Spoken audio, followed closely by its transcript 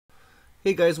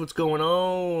Hey guys, what's going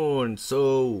on?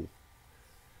 So,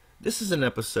 this is an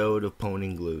episode of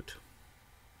Pwning Glute.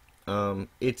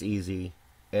 It's easy,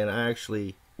 and I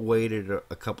actually waited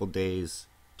a couple days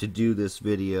to do this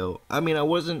video. I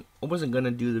wasn't gonna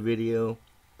do the video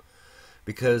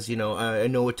because I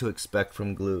know what to expect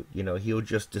from Glute. He'll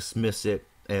just dismiss it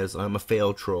as I'm a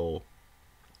fail troll,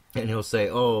 and he'll say,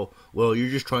 "Oh, well, you're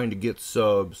just trying to get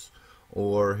subs,"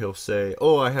 or he'll say,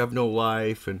 "Oh, I have no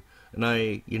life," and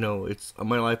it's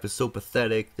my life is so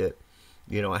pathetic that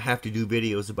I have to do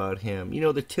videos about him.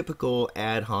 The typical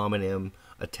ad hominem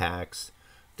attacks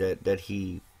that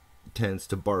he tends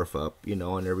to barf up,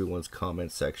 on everyone's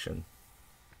comment section.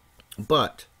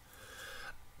 But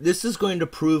this is going to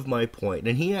prove my point,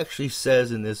 and he actually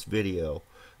says in this video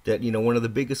that one of the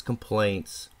biggest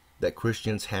complaints that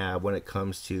Christians have when it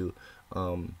comes to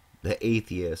the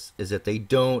atheists is that they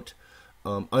don't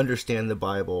understand the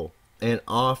Bible, and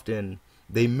often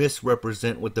they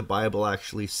misrepresent what the Bible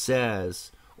actually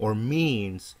says or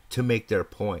means to make their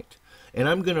point. And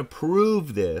I'm going to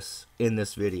prove this in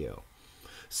this video.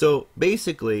 So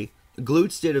basically,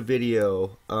 Glutes did a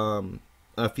video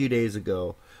a few days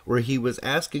ago where he was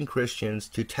asking Christians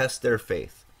to test their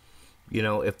faith.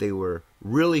 If they were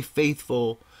really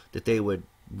faithful, that they would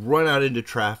run out into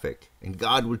traffic and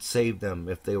God would save them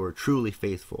if they were truly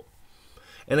faithful.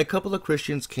 And a couple of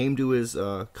Christians came to his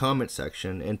comment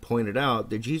section and pointed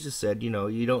out that Jesus said,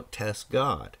 you don't test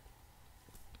God.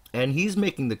 And he's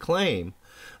making the claim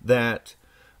that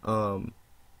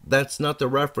that's not the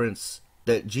reference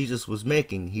that Jesus was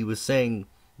making. He was saying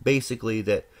basically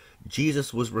that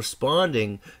Jesus was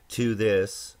responding to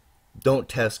this, don't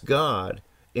test God,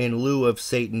 in lieu of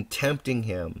Satan tempting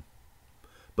him.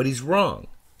 But he's wrong.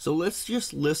 So let's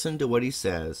just listen to what he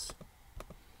says.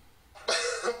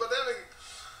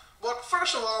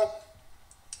 First of all,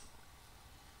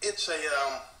 it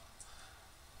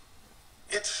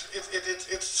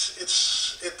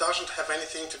doesn't have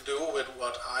anything to do with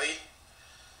what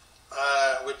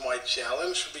with my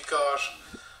challenge, because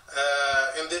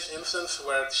in this instance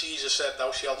where Jesus said,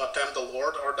 "Thou shalt not tempt the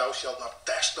Lord," or "Thou shalt not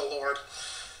test the Lord,"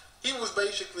 he was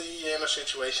basically in a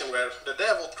situation where the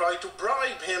devil tried to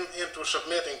bribe him into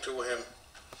submitting to him.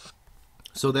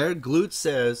 So there, Glute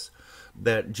says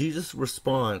that Jesus'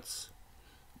 response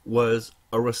was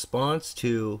a response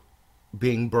to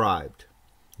being bribed,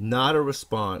 not a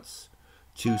response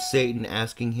to Satan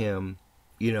asking him,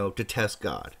 to test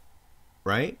God,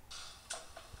 right?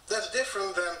 That's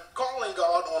different than calling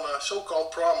God on a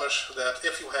so-called promise that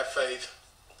if you have faith,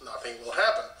 nothing will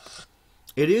happen.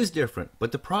 It is different,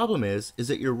 but the problem is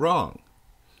that you're wrong.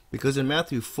 Because in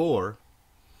Matthew 4,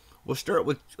 we'll start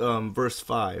with verse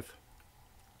 5.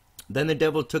 Then the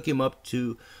devil took him up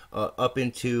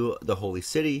into the holy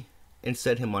city, and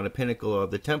set him on a pinnacle of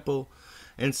the temple,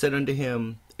 and said unto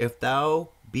him, If thou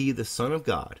be the Son of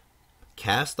God,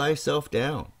 cast thyself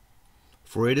down.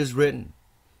 For it is written,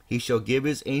 He shall give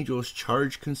his angels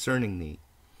charge concerning thee,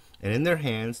 and in their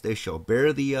hands they shall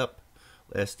bear thee up,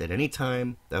 lest at any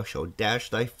time thou shalt dash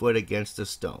thy foot against a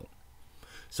stone.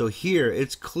 So here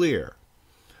it's clear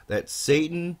that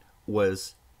Satan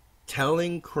was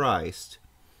telling Christ,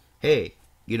 hey,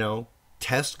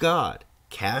 test God.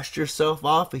 Cast yourself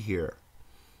off of here,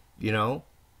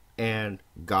 and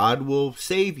God will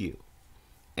save you.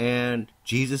 And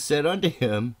Jesus said unto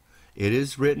him, It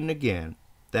is written again,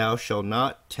 Thou shalt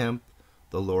not tempt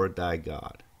the Lord thy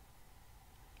God.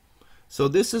 So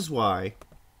this is why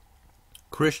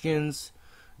Christians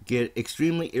get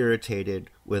extremely irritated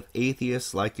with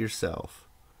atheists like yourself,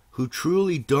 who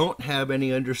truly don't have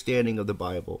any understanding of the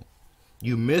Bible.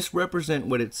 You misrepresent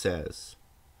what it says,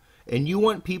 and you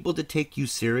want people to take you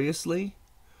seriously?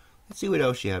 Let's see what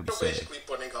else you have to say. You're basically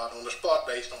putting God on the spot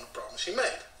based on the promise he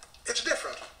made. It's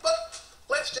different, but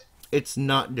it's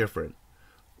not different.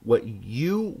 What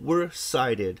you were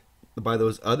cited by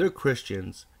those other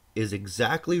Christians is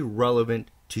exactly relevant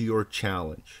to your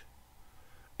challenge.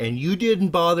 And you didn't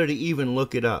bother to even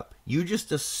look it up. You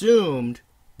just assumed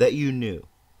that you knew.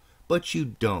 But you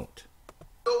don't.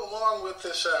 Go along with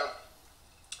this...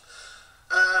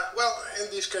 in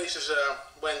these cases,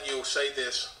 when you say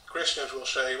this, Christians will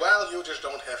say, well, you just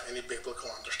don't have any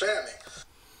biblical understanding.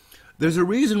 There's a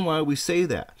reason why we say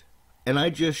that. And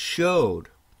I just showed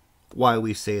why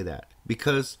we say that.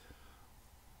 Because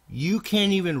you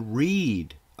can't even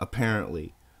read,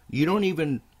 apparently. You don't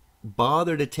even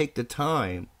bother to take the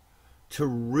time to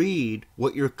read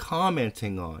what you're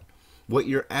commenting on, what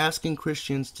you're asking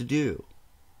Christians to do.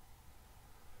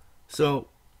 So,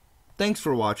 thanks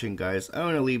for watching, guys. I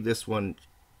want to leave this one,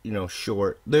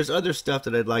 short. There's other stuff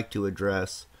that I'd like to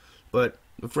address, but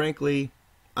frankly,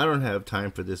 I don't have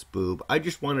time for this boob. I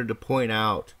just wanted to point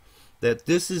out that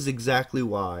this is exactly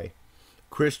why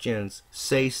Christians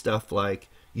say stuff like,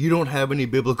 you don't have any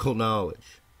biblical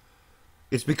knowledge.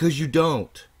 It's because you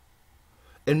don't.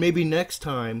 And maybe next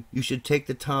time you should take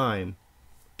the time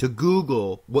to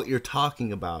Google what you're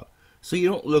talking about so you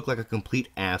don't look like a complete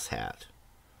asshat.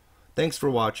 Thanks for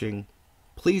watching.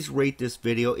 Please rate this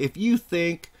video. If you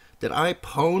think that I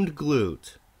pwned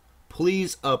glute,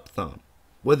 please up thumb.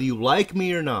 Whether you like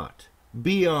me or not,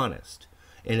 be honest.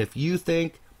 And if you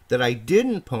think that I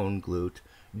didn't pwn glute,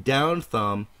 down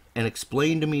thumb and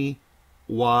explain to me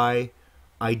why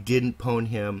I didn't pwn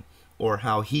him or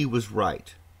how he was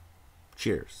right.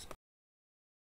 Cheers.